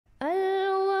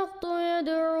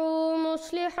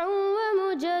مصلحا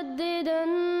ومجددا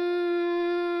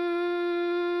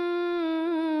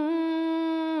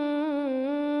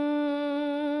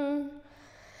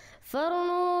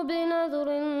فارنوا بنظر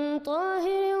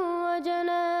Tahir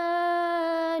وجناني.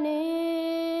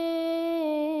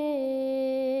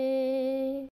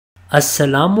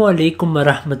 Assalamu Alaikum wa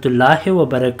rahmatullahi wa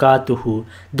barakatuhu.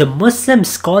 The Muslim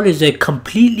scholars are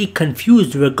completely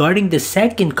confused regarding the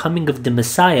second coming of the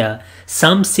Messiah.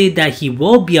 Some say that he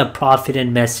will be a prophet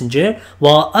and messenger,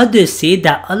 while others say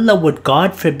that Allah would,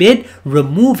 God forbid,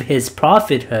 remove his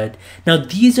prophethood. Now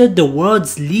these are the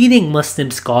world's leading Muslim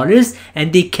scholars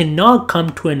and they cannot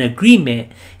come to an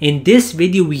agreement. In this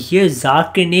video we hear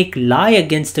Zakir Naik lie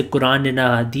against the Quran and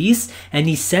a Hadith, and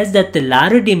he says that the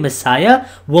latter-day Messiah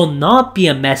will not be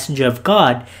a messenger of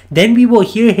God. Then we will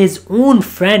hear his own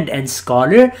friend and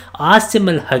scholar Assim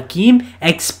al Hakeem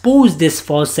expose this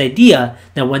false idea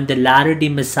that when the latter-day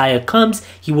Messiah comes,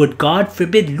 he would, God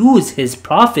forbid, lose his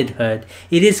prophethood.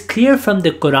 It is clear from the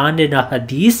Quran and a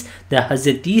Hadith that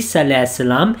Hazrat Isa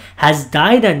has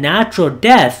died a natural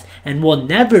death and will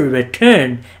never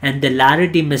return, and the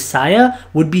latter-day Messiah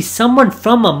would be someone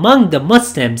from among the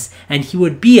Muslims, and he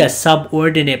would be a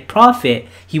subordinate prophet.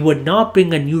 He would not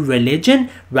bring a new religion,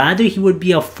 rather he would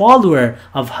be a follower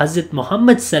of Hazrat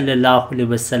Muhammad sallallahu alaihi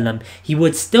wasallam. He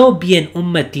would still be an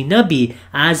Ummati Nabi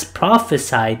as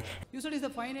prophesied. You said is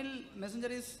the final messenger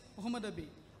is Muhammad Nabi.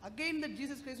 Again that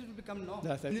Jesus Christ will become no.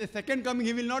 In the second coming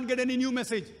he will not get any new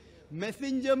message.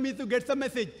 Messenger means to get some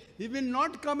message. He will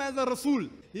not come as a Rasul.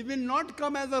 He will not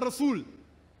come as a Rasul.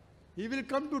 He will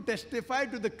come to testify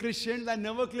to the Christians that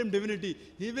never claim divinity.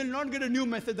 He will not get a new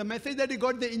message. The message that he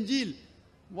got, the Injil,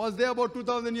 was there about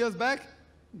 2000 years back.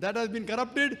 That has been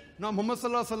corrupted. Now Muhammad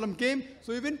sallallahu alaihi wasallam came.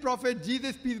 So even Prophet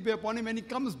Jesus, peace be upon him, when he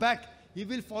comes back, he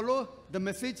will follow the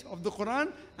message of the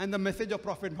Quran and the message of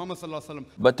Prophet Muhammad sallallahu alaihi wasallam.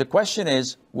 But the question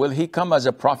is, will he come as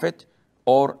a prophet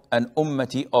or an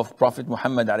ummati of Prophet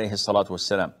Muhammad alayhi salatu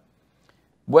wasalam?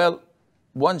 Well,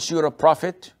 once you're a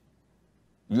prophet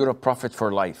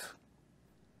for life.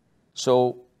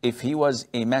 So if he was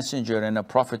a messenger and a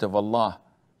prophet of Allah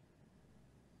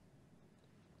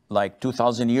like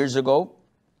 2000 years ago,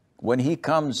 when he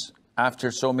comes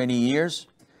after so many years,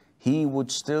 he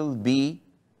would still be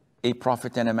a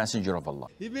prophet and a messenger of Allah.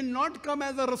 He will not come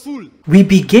as a Rasul. We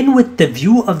begin with the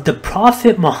view of the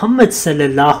Prophet Muhammad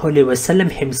sallallahu alaihi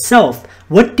wasallam himself.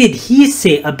 What did he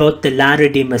say about the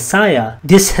latter-day Messiah?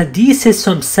 This hadith is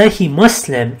from Sahih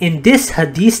Muslim. In this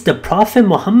hadith, the Prophet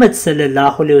Muhammad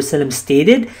sallallahu alaihi wasallam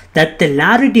stated that the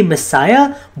latter-day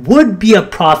Messiah would be a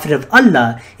prophet of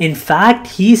Allah. In fact,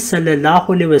 he sallallahu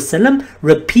alaihi wasallam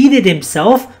repeated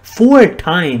himself 4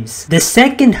 times. The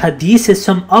second hadith is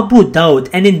from Abu Dawud,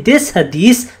 and in this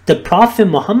hadith, the Prophet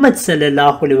Muhammad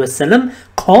sallallahu alaihi wasallam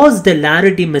calls the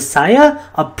latter-day Messiah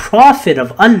a prophet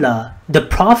of Allah. The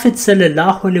Prophet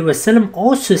sallallahu alaihi wasallam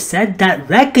also said that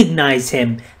recognize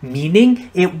him, meaning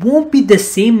it won't be the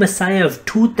same Messiah of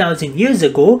 2000 years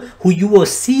ago who you will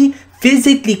see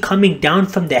physically coming down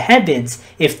from the heavens.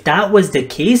 If that was the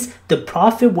case, the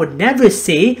Prophet would never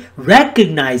say,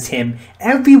 recognize him.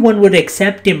 Everyone would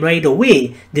accept him right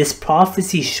away. This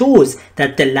prophecy shows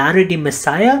that the latter-day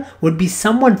Messiah would be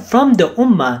someone from the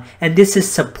Ummah, and this is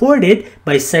supported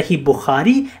by Sahih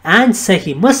Bukhari and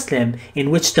Sahih Muslim, in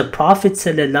which the Prophet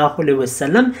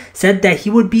ﷺ said that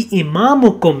he would be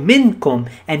Imamukum minkum,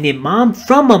 an Imam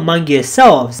from among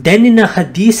yourselves. Then in a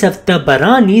hadith of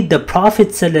Tabarani, the Prophet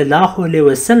ﷺ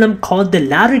called the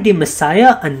latter-day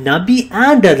Messiah a Nabi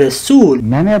and a Rasul.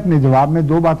 मैंने अपने जवाब में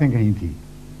 2 बातें कही थी.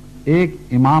 एक,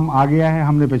 इमाम आ गया है,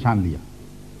 हमने पहचान लिया.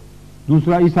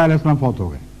 दूसरा, ईसा अलैहिस्सलाम फौत हो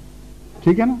गए.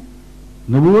 ठीक है ना?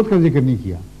 नबूवत का जिक्र नहीं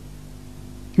किया.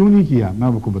 क्यों नहीं किया, मैं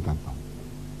आपको बताता हूं.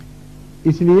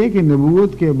 इसलिए कि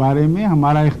नबूवत के बारे में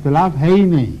हमारा इख्तिलाफ है ही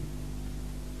नहीं.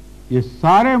 ये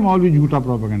सारे मौलवी झूठा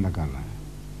प्रोपेगेंडा कर रहे हैं.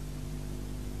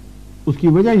 उसकी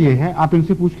वजह यह है, आप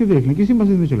इनसे पूछ के देख लें, किसी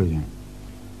मस्जिद में चले जाएं,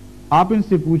 आप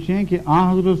इनसे पूछें कि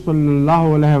हज़रत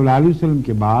सल्लल्लाहु अलैहि वसल्लम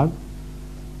के बाद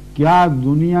क्या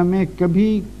दुनिया में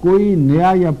कभी कोई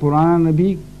नया या पुराना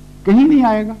नबी कहीं नहीं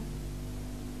आएगा?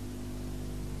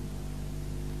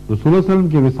 रसूल सल्लल्लाहु अलैहि वसल्लम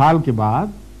के विसाल के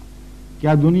बाद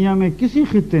क्या दुनिया में किसी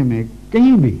खित्ते में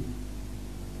कहीं भी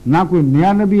ना कोई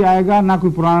नया नबी आएगा ना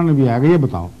कोई पुराना नबी आएगा? ये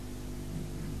बताओ.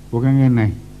 वो कहेंगे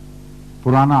नहीं,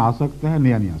 पुराना आ सकता है,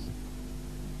 नया नहीं आ सकता.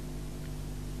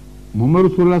 मोहम्मद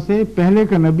रसूलुल्लाह से पहले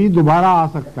का नबी दोबारा आ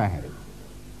सकता है.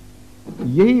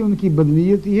 यही उनकी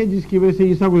बदनीयती है जिसकी वजह से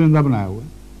ईसा को जिंदा बनाया हुआ है.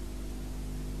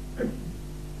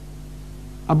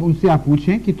 अब उनसे आप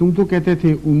पूछें कि तुम तो कहते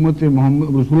थे उम्मत मोहम्मद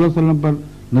रसूलुल्लाह सल्लल्लाहु अलैहि वसल्लम पर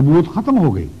नबूवत खत्म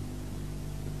हो गई,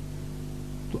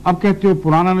 تو اب کہتے ہو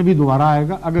پرانا نبی دوبارہ آئے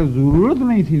گا. اگر ضرورت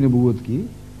نہیں تھی نبوت کی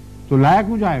تو لایا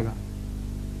کیوں جائے گا؟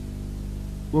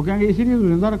 وہ کہیں گے اسی لیے تو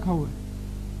زندہ رکھا ہوا ہے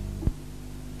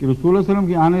کہ رسول اللہ علیہ وسلم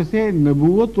کے آنے سے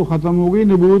نبوت تو ختم ہو گئی,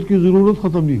 نبوت کی ضرورت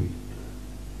ختم نہیں ہوئی.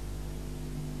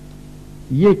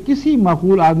 یہ کسی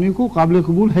معقول آدمی کو قابل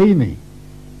قبول ہے ہی نہیں,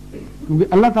 کیونکہ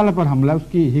اللہ تعالیٰ پر حملہ ہے,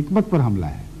 اس کی حکمت پر حملہ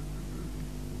ہے.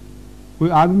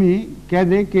 کوئی آدمی کہہ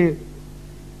دے کہ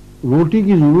روٹی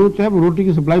کی ضرورت ہے, وہ روٹی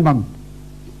کی سپلائی بند.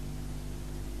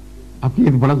 اب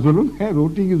یہ بڑا ظلم ہے,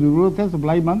 روٹی کی ضرورت ہے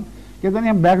سپلائی بند, کہتے نہیں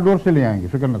ہم بیک ڈور سے لے آئیں گے,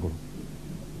 فکر نہ کرو.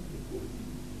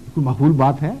 کوئی معقول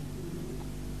بات ہے؟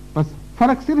 بس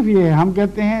فرق صرف یہ ہے, ہم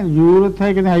کہتے ہیں ضرورت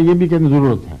ہے, کہتے ہیں یہ بھی کہتے ہیں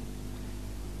ضرورت ہے.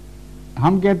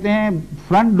 ہم کہتے ہیں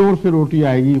فرنٹ ڈور سے روٹی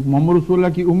آئے گی, محمد رسول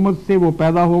اللہ کی امت سے وہ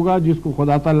پیدا ہوگا جس کو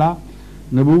خدا تعالیٰ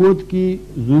نبوت کی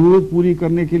ضرورت پوری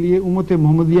کرنے کے لیے امت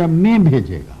محمدیہ میں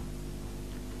بھیجے گا.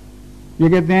 یہ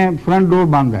کہتے ہیں فرنٹ ڈور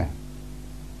بند ہے,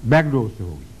 بیک ڈور سے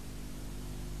ہوگی.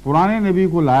 پرانے نبی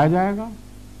کو لایا جائے گا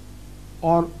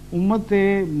اور امت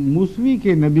موسوی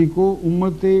کے نبی کو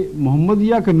امت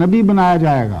محمدیہ کا نبی بنایا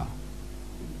جائے گا.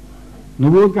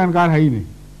 نبوت کا انکار ہے ہی نہیں.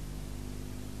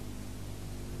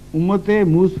 امت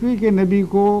موسوی کے نبی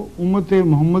کو امت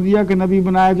محمدیہ کا نبی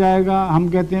بنایا جائے گا. ہم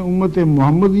کہتے ہیں امت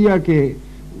محمدیہ کے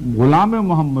غلام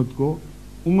محمد کو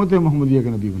امت محمدیہ کا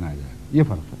نبی بنایا جائے گا. یہ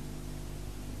فرق ہے.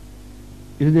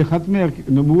 اس لیے ختم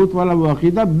نبوت والا وہ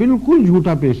عقیدہ بالکل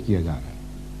جھوٹا پیش کیا جا رہا ہے.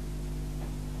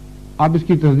 آپ اس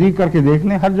کی تصدیق کر کے دیکھ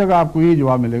لیں, ہر جگہ آپ کو یہی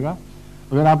جواب ملے گا.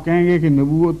 اگر آپ کہیں گے کہ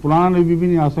نبوت پرانا نبی بھی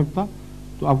نہیں آ سکتا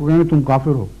تو آپ کو کہیں گے تم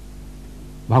کافر ہو,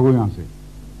 بھاگو یہاں سے.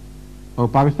 اور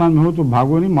پاکستان میں ہو تو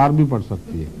بھاگو نہیں, مار بھی پڑ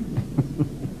سکتی ہے.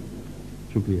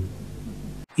 شکریہ.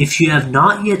 If you have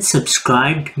not yet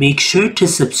subscribed, make sure to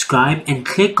subscribe and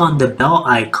click on the bell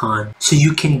icon so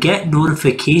you can get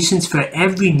notifications for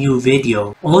every new video.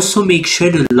 Also make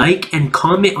sure to like and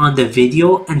comment on the video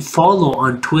and follow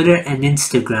on Twitter and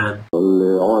Instagram.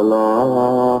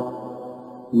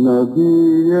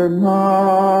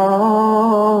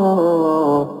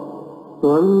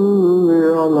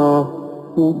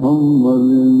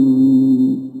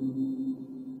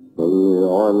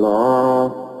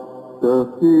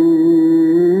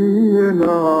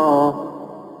 سفينا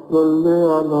صل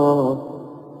على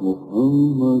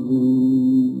محمد